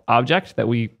HTML object that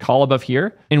we call above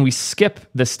here. And we skip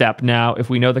this step now if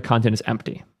we know the content is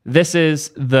empty. This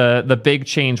is the big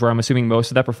change where I'm assuming most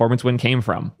of that performance win came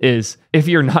from, is if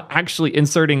you're not actually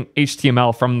inserting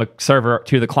HTML from the server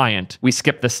to the client, we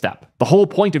skip this step. The whole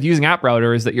point of using App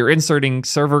Router is that you're inserting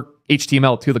server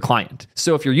HTML to the client.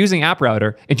 So if you're using App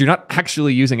Router and you're not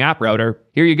actually using App Router,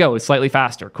 here you go, it's slightly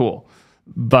faster, cool.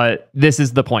 But this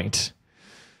is the point.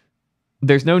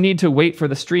 There's no need to wait for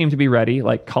the stream to be ready,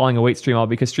 like calling await stream all,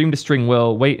 because stream to string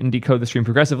will wait and decode the stream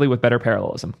progressively with better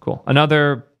parallelism. Cool.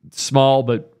 Another small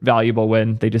but valuable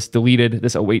win. They just deleted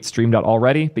this await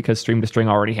stream.already because stream to string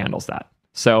already handles that.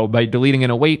 So by deleting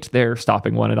an await, they're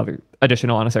stopping one another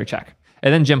additional unnecessary check.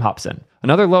 And then Jim hops in.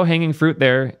 Another low-hanging fruit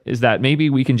there is that maybe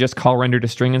we can just call render to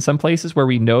string in some places where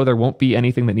we know there won't be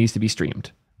anything that needs to be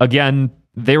streamed. Again,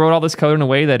 they wrote all this code in a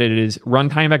way that it is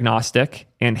runtime agnostic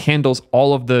and handles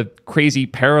all of the crazy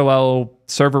parallel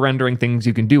server rendering things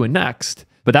you can do in Next.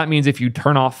 But that means if you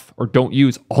turn off or don't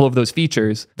use all of those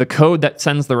features, the code that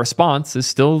sends the response is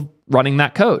still running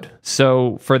that code.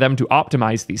 So for them to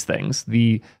optimize these things,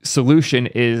 the solution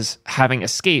is having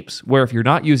escapes where if you're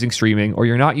not using streaming or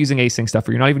you're not using async stuff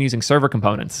or you're not even using server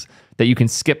components, that you can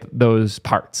skip those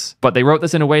parts. But they wrote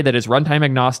this in a way that is runtime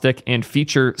agnostic and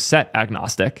feature set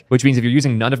agnostic, which means if you're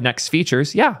using none of Next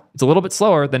features, yeah, it's a little bit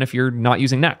slower than if you're not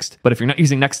using Next. But if you're not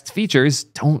using Next features,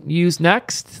 don't use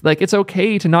Next. Like, it's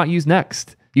okay to not use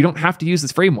Next. You don't have to use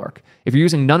this framework. If you're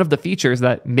using none of the features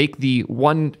that make the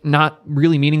one not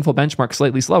really meaningful benchmark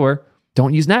slightly slower,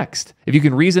 don't use Next. If you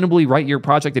can reasonably write your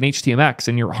project in HTMX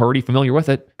and you're already familiar with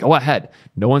it, go ahead.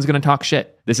 No one's going to talk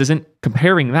shit. This isn't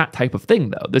comparing that type of thing,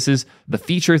 though. This is the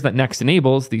features that Next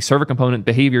enables, the server component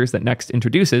behaviors that Next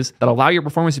introduces that allow your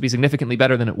performance to be significantly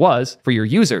better than it was for your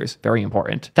users. Very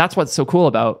important. That's what's so cool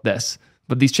about this.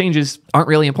 But these changes aren't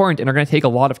really important and are going to take a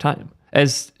lot of time.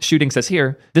 As Shooting says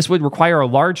here, this would require a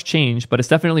large change, but it's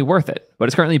definitely worth it. But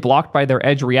it's currently blocked by their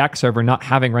Edge React server not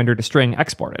having render to string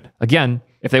exported. Again,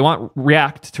 if they want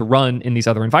React to run in these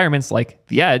other environments like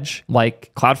the Edge,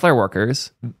 like Cloudflare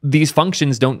Workers, these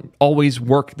functions don't always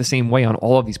work the same way on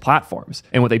all of these platforms.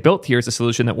 And what they built here is a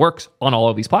solution that works on all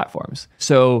of these platforms.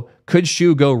 So could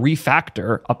Shu go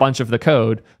refactor a bunch of the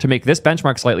code to make this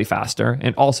benchmark slightly faster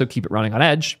and also keep it running on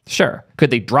Edge? Sure. Could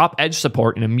they drop Edge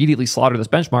support and immediately slaughter this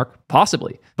benchmark?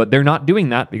 Possibly. But they're not doing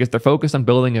that because they're focused on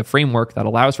building a framework that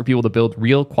allows for people to build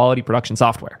real quality production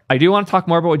software. I do want to talk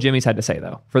more about what Jimmy's had to say,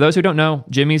 though. For those who don't know,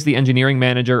 Jimmy's the engineering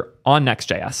manager on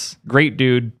Next.js. Great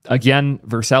dude. Again,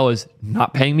 Vercel is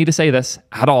not paying me to say this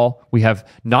at all. We have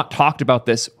not talked about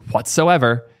this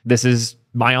whatsoever. This is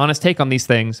my honest take on these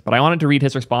things, but I wanted to read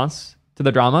his response to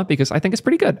the drama because I think it's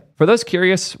pretty good. For those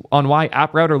curious on why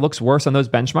App Router looks worse on those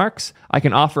benchmarks, I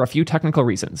can offer a few technical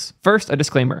reasons. First, a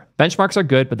disclaimer. Benchmarks are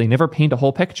good, but they never paint a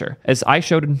whole picture. As I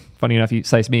showed, funny enough, you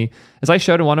cite me, as I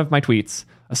showed in one of my tweets,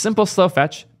 a simple slow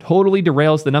fetch totally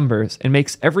derails the numbers and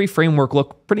makes every framework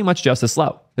look pretty much just as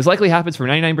slow. This likely happens for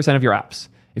 99% of your apps.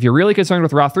 If you're really concerned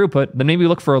with raw throughput, then maybe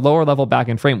look for a lower level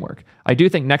backend framework. I do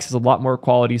think Next has a lot more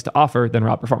qualities to offer than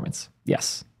raw performance.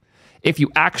 Yes. If you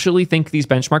actually think these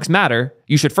benchmarks matter,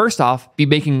 you should first off be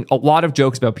making a lot of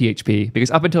jokes about PHP,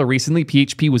 because up until recently,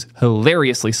 PHP was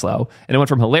hilariously slow, and it went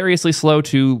from hilariously slow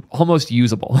to almost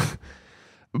usable.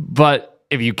 But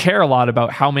if you care a lot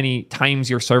about how many times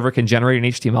your server can generate an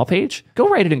HTML page, go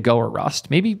write it in Go or Rust,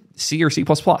 maybe C or C++.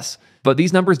 But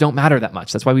these numbers don't matter that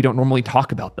much. That's why we don't normally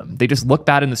talk about them. They just look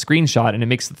bad in the screenshot, and it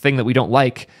makes the thing that we don't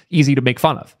like easy to make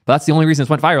fun of. But that's the only reason this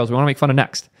went viral, is we want to make fun of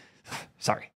Next.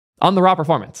 Sorry. On the raw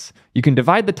performance, you can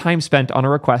divide the time spent on a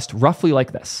request roughly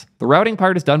like this. The routing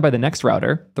part is done by the Next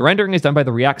router, the rendering is done by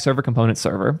the React server component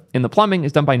server, and the plumbing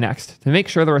is done by Next to make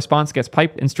sure the response gets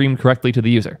piped and streamed correctly to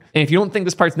the user. And if you don't think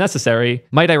this part's necessary,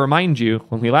 might I remind you,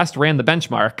 when we last ran the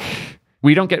benchmark,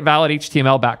 we don't get valid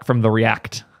HTML back from the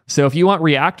React. So if you want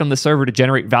React on the server to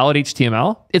generate valid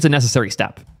HTML, it's a necessary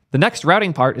step. The next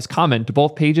routing part is common to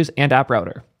both Pages and App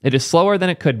Router. It is slower than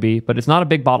it could be, but it's not a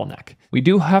big bottleneck. We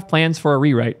do have plans for a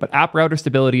rewrite, but App Router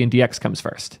stability and DX comes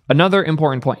first. Another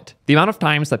important point, the amount of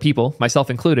times that people, myself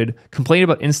included, complain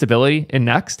about instability in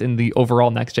Next in the overall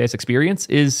Next.js experience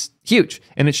is huge,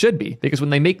 and it should be, because when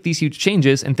they make these huge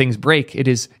changes and things break, it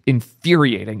is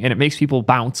infuriating, and it makes people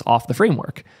bounce off the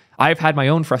framework. I've had my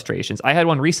own frustrations. I had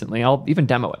one recently. I'll even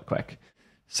demo it quick.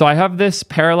 So I have this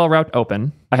parallel route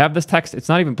open. I have this text. It's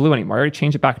not even blue anymore. I already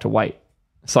changed it back to white.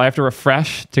 So I have to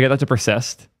refresh to get that to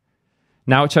persist.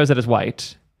 Now it shows it as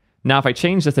white. Now if I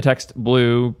change this to text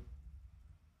blue,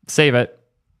 save it,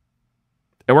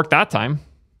 it worked that time.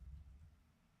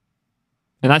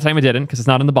 And that time it didn't because it's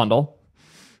not in the bundle.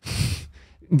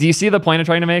 Do you see the point I'm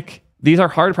trying to make? These are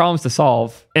hard problems to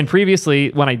solve. And previously,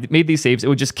 when I made these saves, it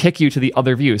would just kick you to the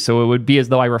other view. So it would be as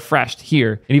though I refreshed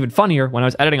here. And even funnier, when I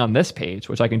was editing on this page,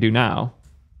 which I can do now,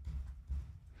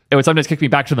 it would sometimes kick me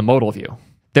back to the modal view.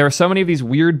 There are so many of these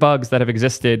weird bugs that have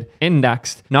existed in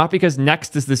Next, not because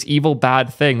Next is this evil,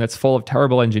 bad thing that's full of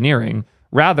terrible engineering,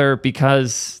 rather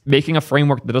because making a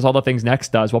framework that does all the things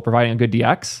Next does while providing a good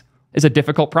DX is a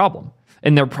difficult problem.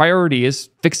 And their priority is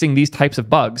fixing these types of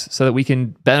bugs so that we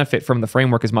can benefit from the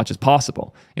framework as much as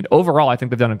possible. And overall, I think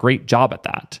they've done a great job at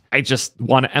that. I just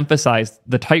want to emphasize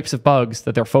the types of bugs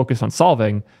that they're focused on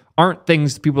solving aren't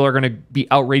things people are going to be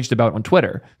outraged about on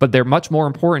Twitter, but they're much more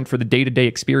important for the day-to-day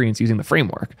experience using the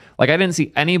framework. Like, I didn't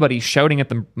see anybody shouting at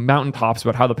the mountaintops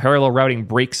about how the parallel routing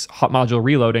breaks hot module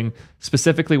reloading,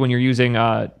 specifically when you're using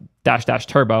 --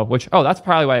 turbo, which, that's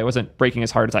probably why it wasn't breaking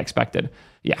as hard as I expected.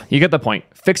 Yeah, you get the point.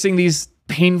 Fixing these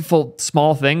painful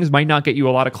small things might not get you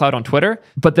a lot of clout on Twitter,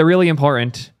 but they're really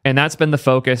important. And that's been the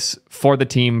focus for the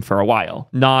team for a while,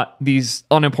 not these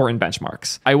unimportant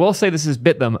benchmarks. I will say this has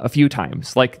bit them a few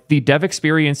times. Like, the dev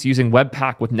experience using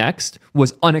Webpack with Next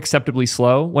was unacceptably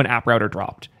slow when App Router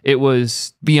dropped. It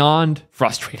was beyond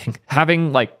frustrating.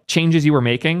 Having changes you were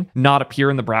making not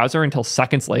appear in the browser until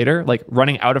seconds later,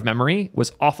 running out of memory,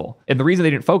 was awful. And the reason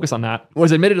they didn't focus on that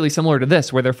was admittedly similar to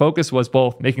this, where their focus was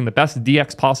both making the best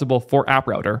DX possible for App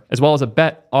Router, as well as a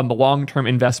bet on the long-term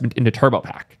investment into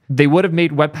TurboPack. They would have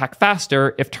made Webpack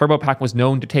faster if TurboPack was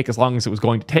known to take as long as it was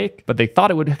going to take, but they thought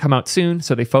it would come out soon,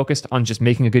 so they focused on just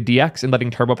making a good DX and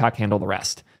letting TurboPack handle the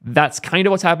rest. That's kind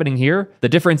of what's happening here. The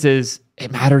difference is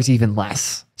it matters even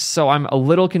less. So I'm a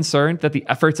little concerned that the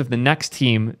efforts of the Next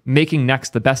team making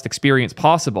Next the best experience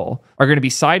possible are going to be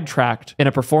sidetracked in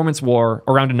a performance war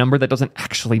around a number that doesn't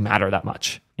actually matter that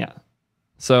much. Yeah.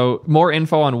 So more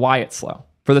info on why it's slow.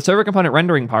 For the server component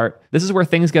rendering part, this is where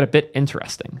things get a bit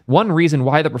interesting. One reason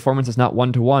why the performance is not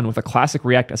one-to-one with a classic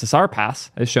React SSR pass,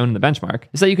 as shown in the benchmark,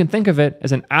 is that you can think of it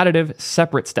as an additive,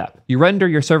 separate step. You render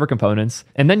your server components,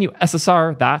 and then you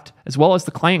SSR that, as well as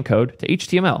the client code, to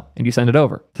HTML, and you send it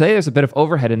over. Today, there's a bit of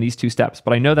overhead in these two steps,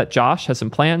 but I know that Josh has some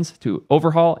plans to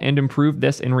overhaul and improve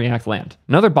this in React land.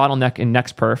 Another bottleneck in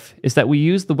NextPerf is that we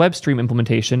use the WebStream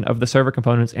implementation of the server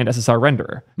components and SSR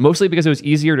renderer, mostly because it was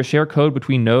easier to share code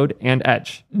between Node and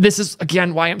Edge. This is,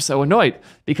 again, why I'm so annoyed,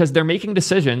 because they're making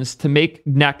decisions to make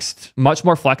Next much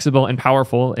more flexible and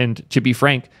powerful and, to be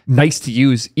frank, nice to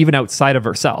use even outside of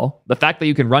Vercel. The fact that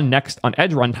you can run Next on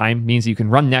Edge runtime means you can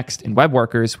run Next in web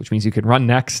workers, which means you can run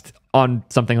Next on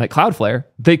something like Cloudflare.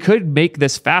 They could make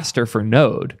this faster for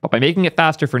Node, but by making it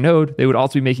faster for Node, they would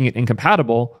also be making it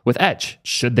incompatible with Edge.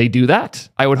 Should they do that?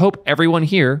 I would hope everyone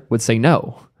here would say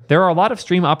no. There are a lot of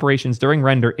stream operations during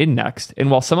render in Next, and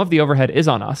while some of the overhead is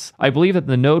on us, I believe that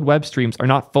the Node web streams are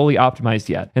not fully optimized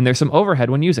yet, and there's some overhead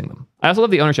when using them. I also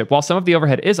love the ownership. While some of the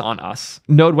overhead is on us,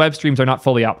 Node web streams are not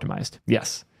fully optimized.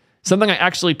 Yes. Something I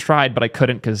actually tried, but I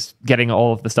couldn't because getting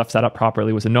all of the stuff set up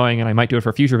properly was annoying, and I might do it for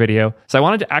a future video. So I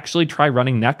wanted to actually try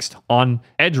running Next on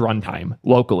Edge runtime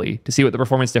locally to see what the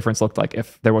performance difference looked like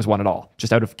if there was one at all,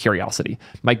 just out of curiosity.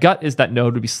 My gut is that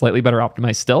Node would be slightly better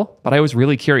optimized still, but I was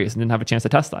really curious and didn't have a chance to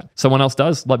test that. Someone else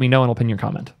does, let me know and I'll pin your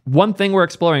comment. One thing we're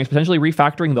exploring is potentially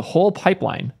refactoring the whole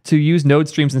pipeline to use Node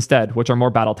streams instead, which are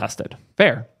more battle tested.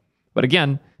 Fair. But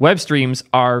again, web streams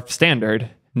are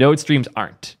standard. Node streams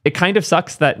aren't. It kind of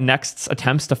sucks that Next's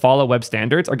attempts to follow web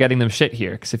standards are getting them shit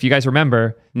here. Because if you guys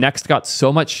remember, Next got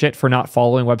so much shit for not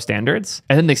following web standards,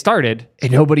 and then they started,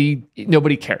 and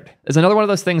nobody cared. There's another one of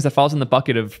those things that falls in the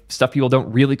bucket of stuff people don't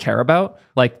really care about,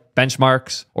 like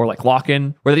benchmarks or like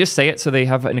lock-in, where they just say it so they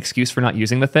have an excuse for not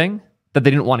using the thing that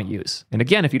they didn't want to use. And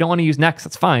again, if you don't want to use Next,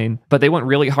 that's fine. But they went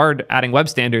really hard adding web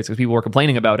standards because people were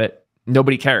complaining about it.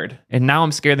 Nobody cared. And now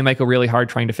I'm scared they might go really hard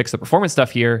trying to fix the performance stuff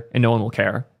here and no one will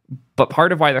care. But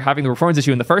part of why they're having the performance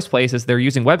issue in the first place is they're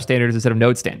using web standards instead of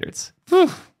Node standards.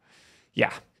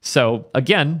 Yeah. So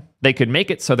again, they could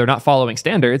make it so they're not following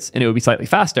standards and it would be slightly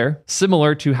faster,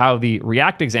 similar to how the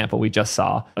React example we just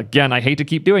saw. Again, I hate to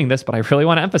keep doing this, but I really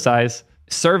want to emphasize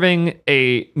serving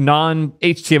a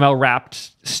non-HTML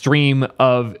wrapped stream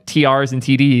of TRs and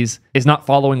TDs is not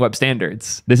following web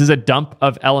standards. This is a dump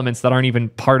of elements that aren't even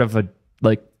part of a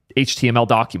HTML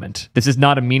document. This is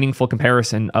not a meaningful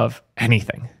comparison of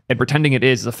anything. And pretending it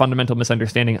is a fundamental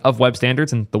misunderstanding of web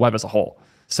standards and the web as a whole.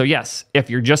 So yes, if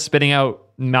you're just spitting out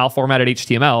malformatted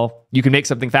HTML, you can make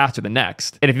something faster than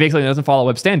Next. And if you make something that doesn't follow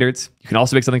web standards, you can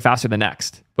also make something faster than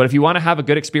Next. But if you want to have a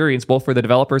good experience both for the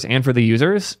developers and for the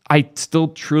users, I still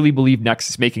truly believe Next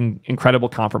is making incredible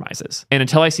compromises. And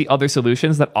until I see other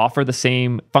solutions that offer the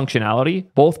same functionality,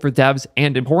 both for devs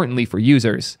and importantly for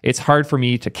users, it's hard for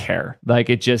me to care. Like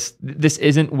this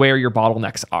isn't where your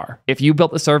bottlenecks are. If you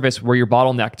built a service where you're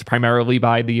bottlenecked primarily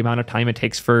by the amount of time it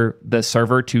takes for the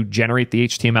server to generate the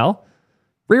HTML,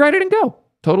 rewrite it and go.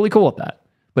 Totally cool with that.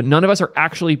 But none of us are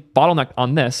actually bottlenecked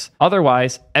on this.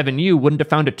 Otherwise, Evan You wouldn't have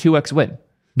found a 2x win.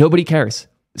 Nobody cares.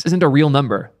 This isn't a real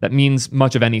number that means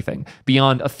much of anything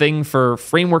beyond a thing for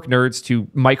framework nerds to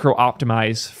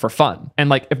micro-optimize for fun. And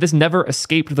like, if this never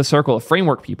escaped the circle of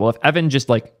framework people, if Evan just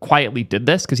like quietly did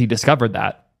this because he discovered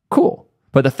that, cool.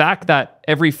 But the fact that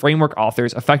every framework author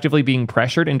is effectively being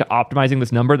pressured into optimizing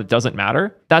this number that doesn't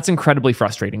matter, that's incredibly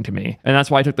frustrating to me. And that's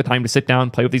why I took the time to sit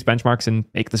down, play with these benchmarks, and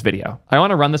make this video. I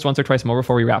want to run this once or twice more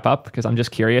before we wrap up, because I'm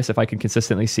just curious if I can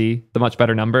consistently see the much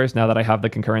better numbers now that I have the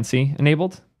concurrency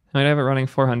enabled. I might have it running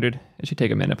 400. It should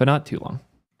take a minute, but not too long.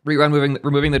 Removing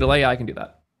the delay, yeah, I can do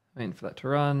that. Waiting for that to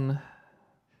run.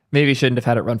 Maybe shouldn't have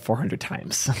had it run 400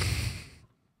 times.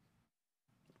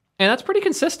 And that's pretty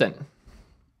consistent.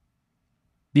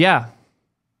 Yeah,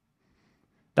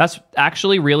 that's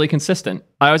actually really consistent.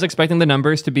 I was expecting the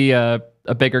numbers to be a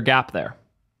bigger gap there.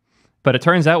 But it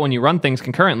turns out when you run things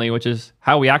concurrentently, which is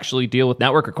how we actually deal with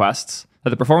network requests,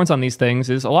 that the performance on these things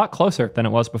is a lot closer than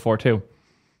it was before too.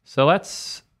 So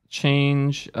let's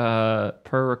change per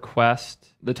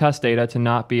request the test data to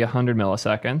not be 100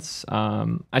 milliseconds.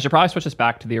 I should probably switch this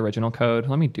back to the original code.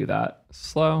 Let me do that.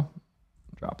 Slow.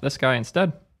 Drop this guy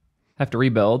instead. Have to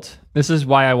rebuild. This is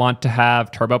why I want to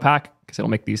have TurboPack, because it'll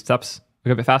make these steps a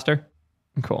good bit faster.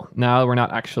 Cool. Now we're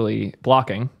not actually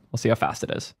blocking. We'll see how fast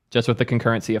it is, just with the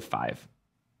concurrency of 5.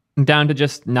 Down to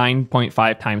just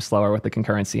 9.5 times slower with the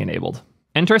concurrency enabled.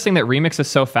 Interesting that Remix is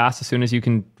so fast as soon as you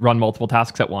can run multiple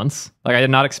tasks at once. Like, I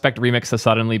did not expect Remix to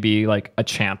suddenly be like a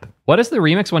champ. What is the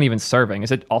Remix one even serving?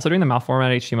 Is it also doing the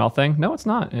malformatted HTML thing? No, it's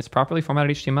not. It's properly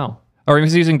formatted HTML. Oh, Remix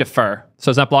is using defer, so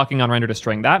it's not blocking on render to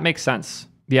string. That makes sense.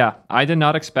 Yeah, I did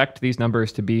not expect these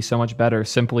numbers to be so much better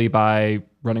simply by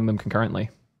running them concurrently.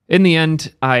 In the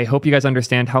end, I hope you guys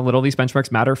understand how little these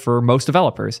benchmarks matter for most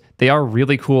developers. They are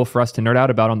really cool for us to nerd out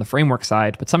about on the framework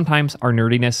side, but sometimes our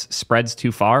nerdiness spreads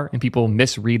too far and people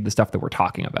misread the stuff that we're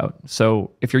talking about.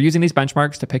 So if you're using these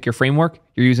benchmarks to pick your framework,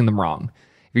 you're using them wrong.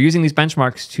 If you're using these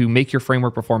benchmarks to make your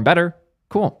framework perform better,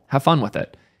 cool, have fun with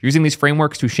it. If you're using these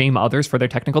frameworks to shame others for their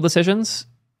technical decisions,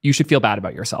 you should feel bad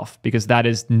about yourself, because that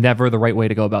is never the right way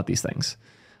to go about these things.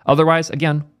 Otherwise,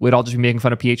 again, we'd all just be making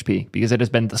fun of PHP because it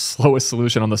has been the slowest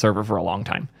solution on the server for a long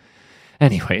time.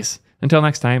 Anyways, until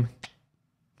next time,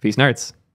 peace nerds.